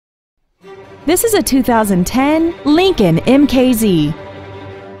This is a 2010 Lincoln Mkz.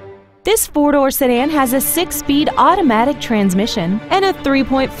 This four-door sedan has a 6-speed automatic transmission and a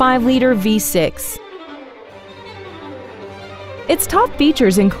 3.5-liter V6. Its top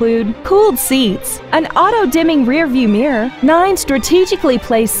features include cooled seats, an auto-dimming rear-view mirror, 9 strategically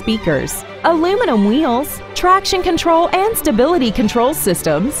placed speakers, aluminum wheels, traction control and stability control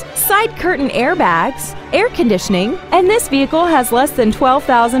systems, side curtain airbags, air conditioning, and this vehicle has less than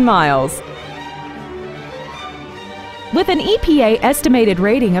 12,000 miles. With an EPA estimated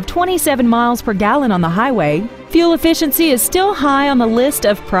rating of 27 miles per gallon on the highway, fuel efficiency is still high on the list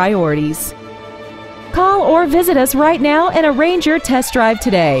of priorities. Call or visit us right now and arrange your test drive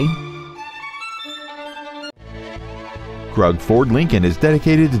today. Krug Ford Lincoln is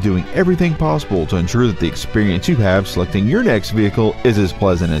dedicated to doing everything possible to ensure that the experience you have selecting your next vehicle is as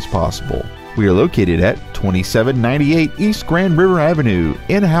pleasant as possible. We are located at 2798 East Grand River Avenue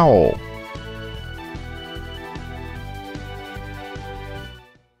in Howell.